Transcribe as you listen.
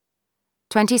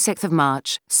26th of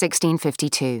March,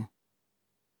 1652.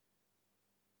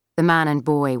 The man and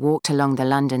boy walked along the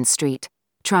London street,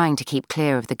 trying to keep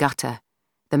clear of the gutter,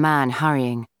 the man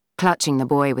hurrying, clutching the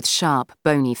boy with sharp,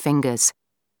 bony fingers,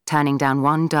 turning down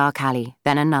one dark alley,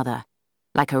 then another,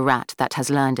 like a rat that has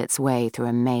learned its way through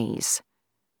a maze.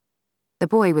 The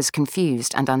boy was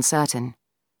confused and uncertain.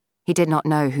 He did not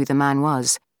know who the man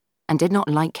was, and did not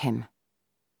like him.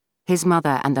 His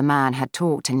mother and the man had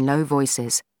talked in low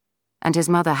voices, and his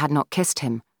mother had not kissed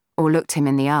him or looked him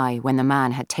in the eye when the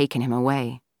man had taken him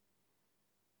away.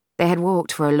 They had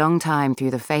walked for a long time through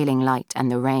the failing light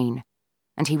and the rain,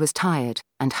 and he was tired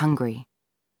and hungry,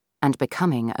 and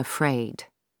becoming afraid.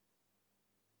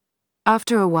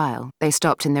 After a while, they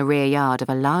stopped in the rear yard of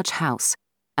a large house,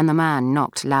 and the man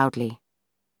knocked loudly.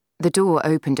 The door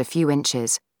opened a few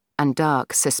inches, and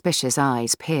dark, suspicious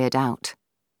eyes peered out.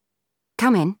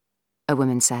 "Come in," a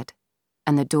woman said,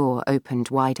 and the door opened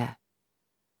wider.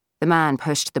 The man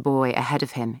pushed the boy ahead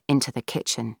of him into the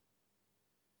kitchen.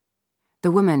 The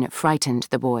woman frightened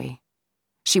the boy.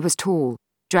 She was tall,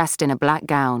 dressed in a black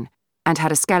gown, and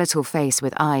had a skeletal face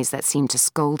with eyes that seemed to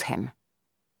scold him.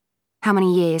 "How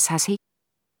many years has he?"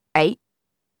 "8,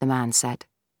 the man said.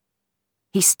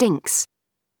 "He stinks.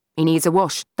 He needs a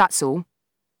wash, that's all."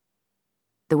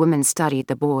 The woman studied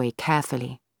the boy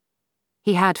carefully.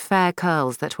 He had fair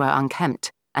curls that were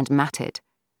unkempt and matted,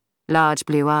 large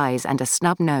blue eyes and a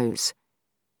snub nose.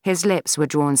 His lips were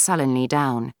drawn sullenly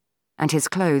down, and his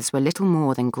clothes were little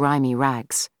more than grimy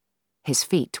rags. His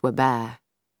feet were bare.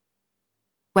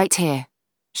 "Wait here,"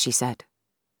 she said.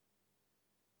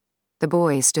 The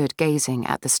boy stood gazing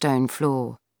at the stone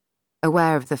floor,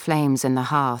 aware of the flames in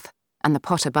the hearth and the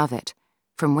pot above it,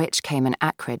 from which came an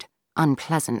acrid,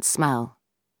 unpleasant smell.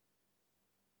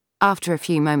 After a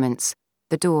few moments,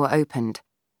 the door opened,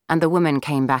 and the woman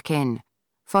came back in,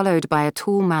 followed by a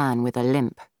tall man with a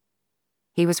limp.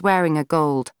 He was wearing a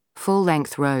gold,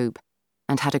 full-length robe,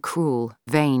 and had a cruel,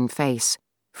 vain face,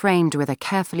 framed with a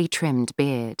carefully trimmed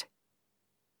beard.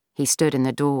 He stood in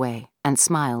the doorway and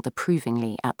smiled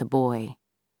approvingly at the boy.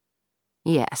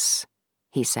 "Yes,"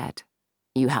 he said,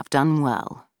 "you have done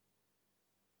well."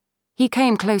 He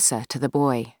came closer to the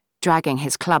boy, dragging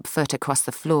his club foot across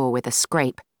the floor with a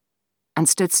scrape, and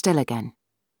stood still again,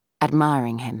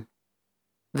 admiring him.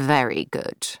 "Very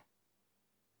good."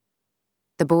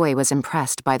 The boy was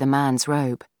impressed by the man's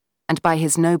robe, and by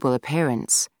his noble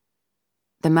appearance.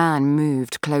 The man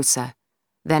moved closer,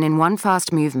 then in one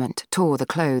fast movement tore the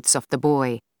clothes off the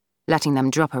boy, letting them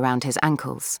drop around his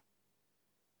ankles.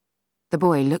 The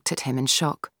boy looked at him in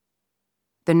shock.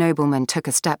 The nobleman took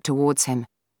a step towards him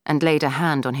and laid a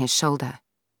hand on his shoulder.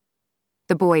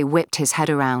 The boy whipped his head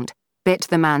around, bit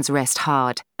the man's wrist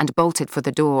hard, and bolted for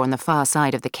the door on the far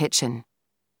side of the kitchen.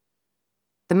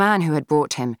 The man who had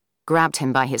brought him grabbed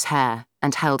him by his hair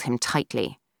and held him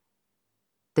tightly.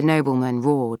 The nobleman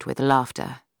roared with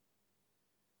laughter.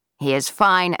 "He is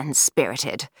fine and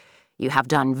spirited. You have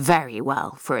done very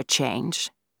well for a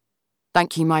change."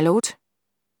 "Thank you, my lord."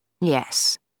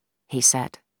 "Yes," he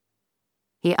said.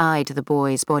 He eyed the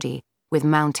boy's body with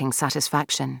mounting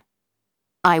satisfaction.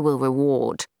 "I will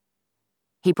reward."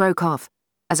 He broke off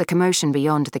as a commotion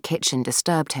beyond the kitchen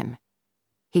disturbed him.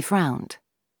 He frowned.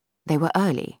 They were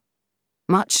early.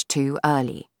 Much too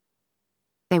early.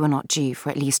 They were not due for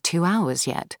at least 2 hours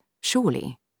yet,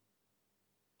 surely.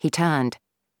 He turned,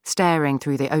 staring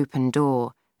through the open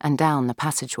door and down the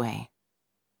passageway.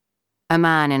 A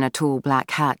man in a tall black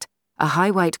hat, a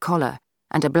high white collar,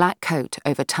 and a black coat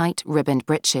over tight ribboned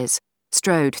breeches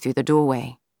strode through the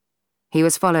doorway. He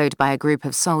was followed by a group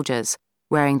of soldiers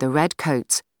wearing the red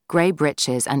coats, grey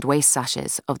breeches and waist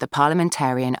sashes of the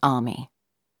Parliamentarian Army.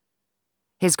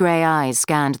 His grey eyes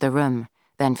scanned the room,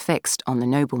 then fixed on the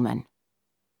nobleman.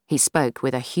 He spoke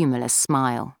with a humourless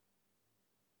smile.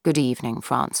 "Good evening,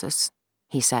 Francis,"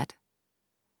 he said.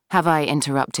 "Have I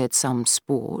interrupted some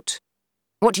sport?"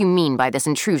 "What do you mean by this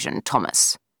intrusion,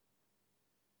 Thomas?"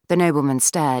 The nobleman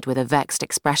stared with a vexed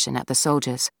expression at the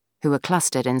soldiers, who were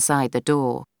clustered inside the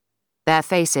door. Their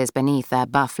faces beneath their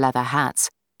buff leather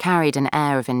hats carried an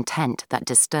air of intent that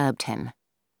disturbed him.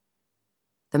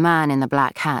 The man in the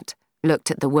black hat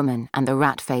looked at the woman and the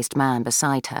rat-faced man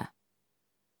beside her.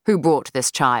 "Who brought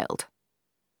this child?"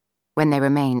 When they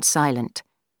remained silent,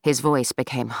 his voice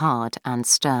became hard and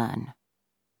stern.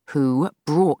 "Who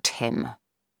brought him?"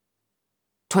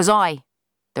 "'Twas I,"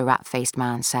 the rat-faced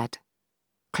man said.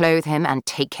 "Clothe him and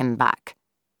take him back."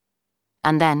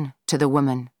 And then, to the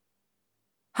woman,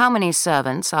 "How many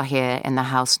servants are here in the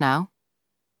house now?"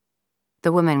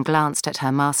 The woman glanced at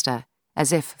her master,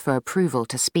 as if for approval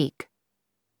to speak.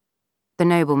 The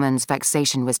nobleman's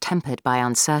vexation was tempered by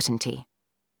uncertainty.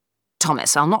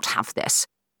 Thomas, I'll not have this.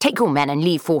 Take your men and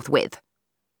leave forthwith.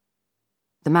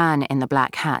 The man in the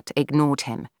black hat ignored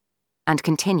him and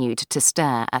continued to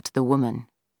stare at the woman.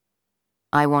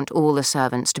 I want all the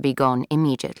servants to be gone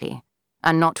immediately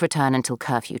and not return until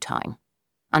curfew time.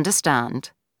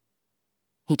 Understand?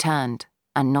 He turned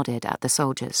and nodded at the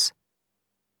soldiers.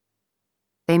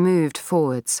 They moved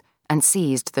forwards and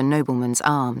seized the nobleman's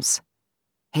arms.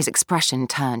 His expression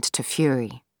turned to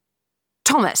fury.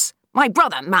 Thomas, my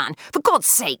brother, man, for God's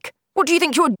sake, what do you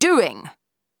think you're doing?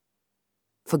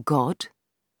 For God?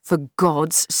 For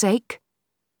God's sake?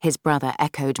 His brother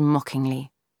echoed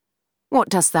mockingly. What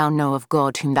dost thou know of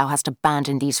God whom thou hast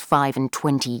abandoned these 25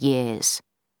 years?